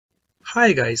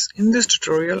Hi guys, in this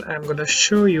tutorial I'm gonna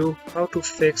show you how to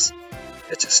fix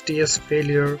HSTS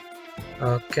failure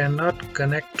cannot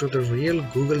connect to the real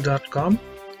google.com,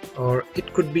 or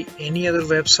it could be any other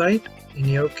website in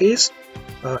your case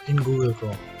in Google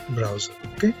Chrome browser.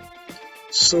 Okay,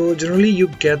 so generally you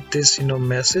get this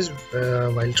message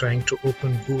while trying to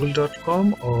open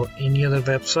google.com or any other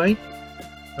website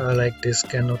like this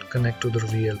cannot connect to the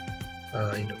real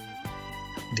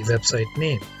the website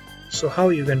name. So how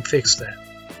you can fix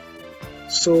that?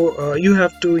 So you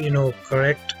have to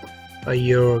correct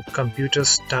your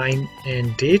computer's time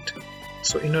and date.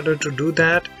 So in order to do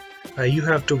that you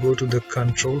have to go to the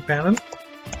control panel.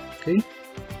 Okay,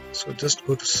 so just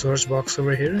go to search box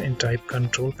over here and type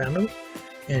control panel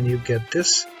and you get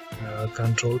this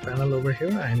control panel over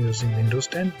here. I am using Windows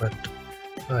 10, but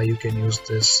you can use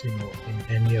this in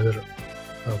any other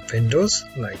Windows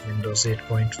like Windows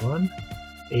 8.1,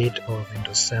 8 or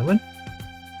Windows 7.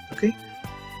 Okay,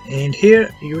 and here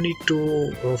you need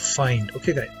to find,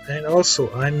 okay guys, and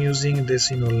also I'm using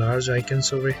this large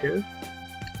icons over here.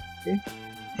 Okay,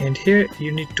 and here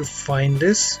you need to find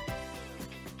this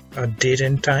date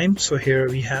and time. So here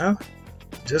we have,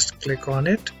 just click on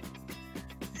it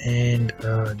and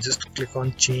just click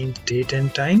on change date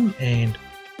and time, and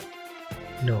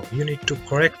you need to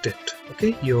correct it,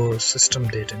 okay, your system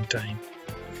date and time.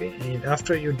 Okay, and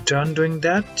after you're done doing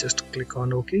that, just click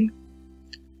on OK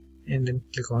and then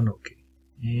click on OK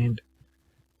and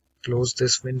close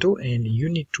this window, and you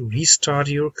need to restart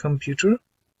your computer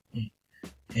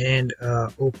and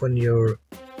open your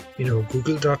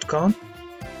google.com,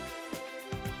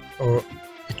 or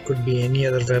it could be any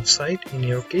other website in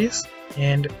your case,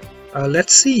 and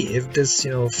let's see if this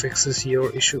fixes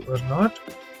your issue or not.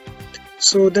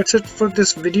 So that's it for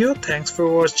this video. Thanks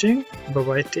for watching. Bye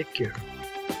bye, take care.